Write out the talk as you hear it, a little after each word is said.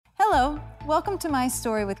Hello, welcome to My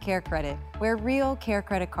Story with Care Credit, where real Care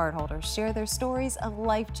Credit cardholders share their stories of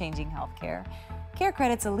life-changing healthcare. Care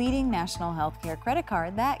Credit's a leading national healthcare credit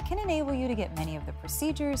card that can enable you to get many of the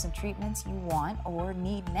procedures and treatments you want or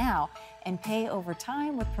need now and pay over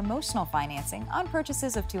time with promotional financing on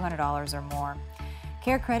purchases of $200 or more.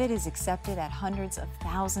 Care Credit is accepted at hundreds of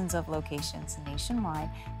thousands of locations nationwide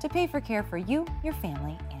to pay for care for you, your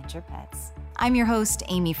family, and your pets. I'm your host,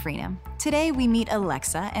 Amy Freenham. Today we meet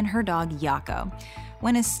Alexa and her dog, Yako.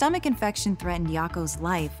 When a stomach infection threatened Yako's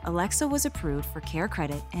life, Alexa was approved for Care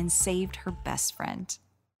Credit and saved her best friend.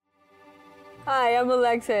 Hi, I'm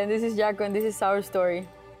Alexa, and this is Yako, and this is our story.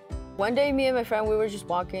 One day, me and my friend, we were just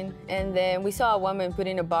walking, and then we saw a woman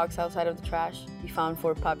putting a box outside of the trash. We found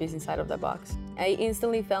 4 puppies inside of that box. I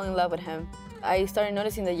instantly fell in love with him. I started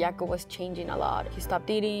noticing that Yako was changing a lot. He stopped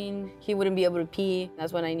eating, he wouldn't be able to pee.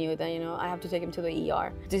 That's when I knew that, I have to take him to the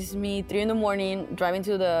ER. This is me, 3 in the morning, driving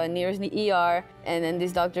to the nearest ER, and then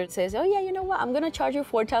this doctor says, oh yeah, you know what, I'm gonna charge you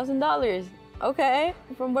 $4,000. Okay,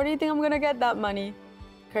 from where do you think I'm gonna get that money?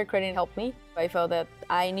 Care Credit helped me. I felt that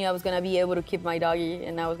I knew I was gonna be able to keep my doggy,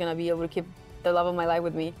 and I was gonna be able to keep the love of my life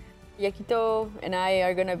with me. Yakito and I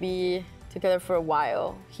are gonna be together for a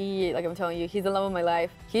while. He, like I'm telling you, he's the love of my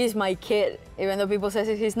life. He's my kid, even though people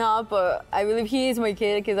say he's not, but I believe he is my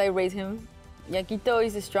kid because I raised him. Yakito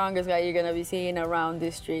is the strongest guy you're gonna be seeing around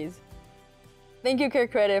these streets. Thank you, Care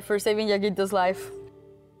Credit, for saving Yakito's life.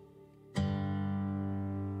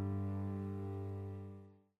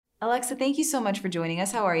 Alexa, thank you so much for joining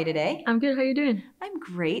us. How are you today? I'm good, how you doing? I'm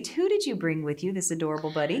great. Who did you bring with you, this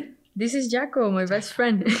adorable buddy? This is Yako, my best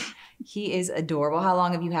friend. He is adorable. How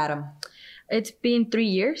long have you had him? It's been 3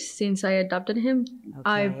 years since I adopted him. Okay.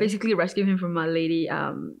 I basically rescued him from a lady.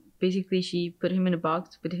 Basically, she put him in a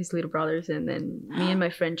box with his little brothers, and then me and my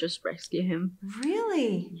friend just rescued him.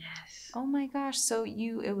 Really? Yes. Oh my gosh. So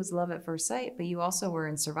it was love at first sight, but you also were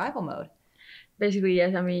in survival mode. Basically,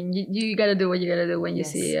 yes. I mean, you gotta do what you gotta do when you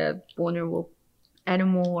see a vulnerable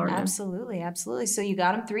animal or absolutely. So you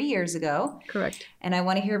got him 3 years ago. Correct. And I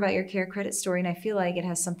want to hear about your Care Credit story, and I feel like it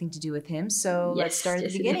has something to do with him. So let's start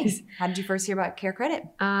at the beginning. How did you first hear about Care Credit?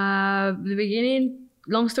 The beginning,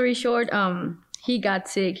 long story short, he got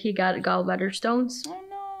sick. He got gallbladder stones. Oh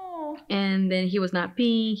no. And then he was not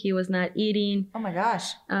peeing, he was not eating. Oh my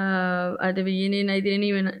gosh. At the beginning, I didn't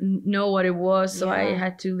even know what it was, so I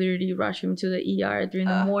had to literally rush him to the ER at 3 in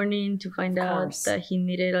the morning to find out that he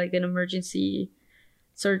needed like an emergency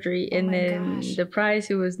surgery. And then the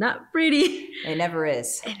price, it was not pretty. It never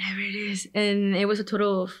is. It never is. And it was a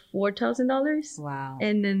total of $4,000. Wow.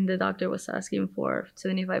 And then the doctor was asking for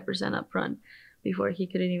 75% upfront before he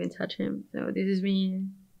couldn't even touch him. So this is me,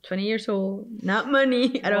 20 years old, not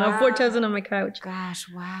money. I don't have $4,000 on my couch. Gosh,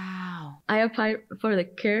 wow. I applied for the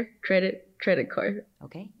Care Credit card.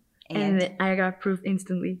 Okay. And I got approved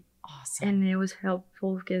instantly. Awesome. And it was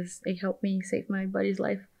helpful because it helped me save my buddy's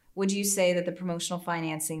life. Would you say that the promotional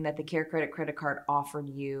financing that the Care credit card offered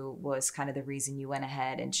you was kind of the reason you went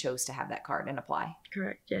ahead and chose to have that card and apply?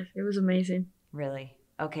 Correct, yes. It was amazing. Really?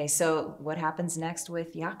 Okay, so what happens next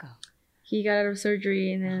with Yako? He got out of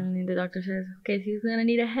surgery, and then the doctor says, okay, so he's going to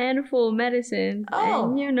need a handful of medicine.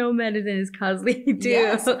 Oh. And medicine is costly too.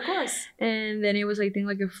 Yes, of course. And then it was, I think,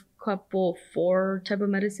 like a couple, 4 type of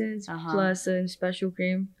medicines, plus a special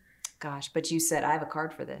cream. Gosh, but you said, I have a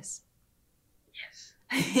card for this. Yes.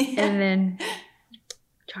 And then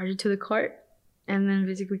charge it to the cart, and then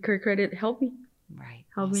basically Care Credit helped me. Right.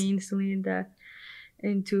 Helped me instantly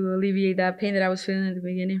and to alleviate that pain that I was feeling at the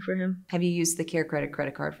beginning for him. Have you used the Care credit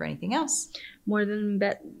card for anything else? More than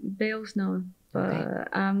bills, no. But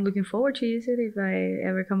I'm looking forward to use it if I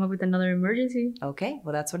ever come up with another emergency. Okay,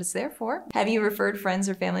 well that's what it's there for. Have you referred friends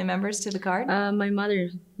or family members to the card? My mother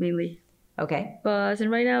mainly. Okay. But as in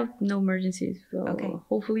right now, no emergencies. So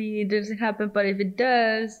hopefully it doesn't happen. But if it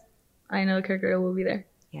does, I know Care Credit will be there.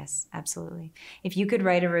 Yes, absolutely. If you could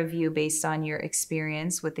write a review based on your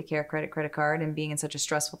experience with the Care credit card and being in such a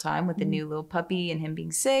stressful time with the new little puppy and him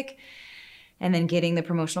being sick, and then getting the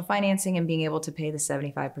promotional financing and being able to pay the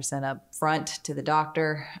 75% up front to the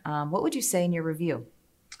doctor, what would you say in your review?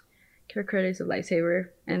 Care Credit is a lifesaver,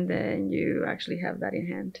 and then you actually have that in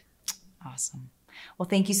hand. Awesome. Well,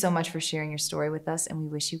 thank you so much for sharing your story with us, and we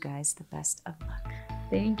wish you guys the best of luck.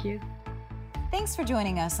 Thank you. Thanks for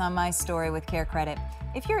joining us on My Story with Care Credit.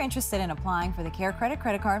 If you're interested in applying for the Care credit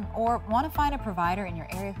card or want to find a provider in your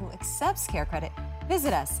area who accepts Care Credit,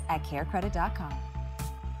 visit us at carecredit.com.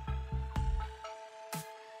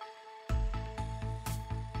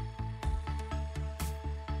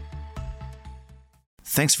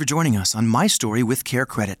 Thanks for joining us on My Story with Care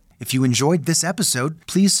Credit. If you enjoyed this episode,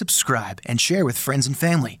 please subscribe and share with friends and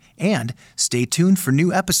family. And stay tuned for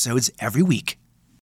new episodes every week.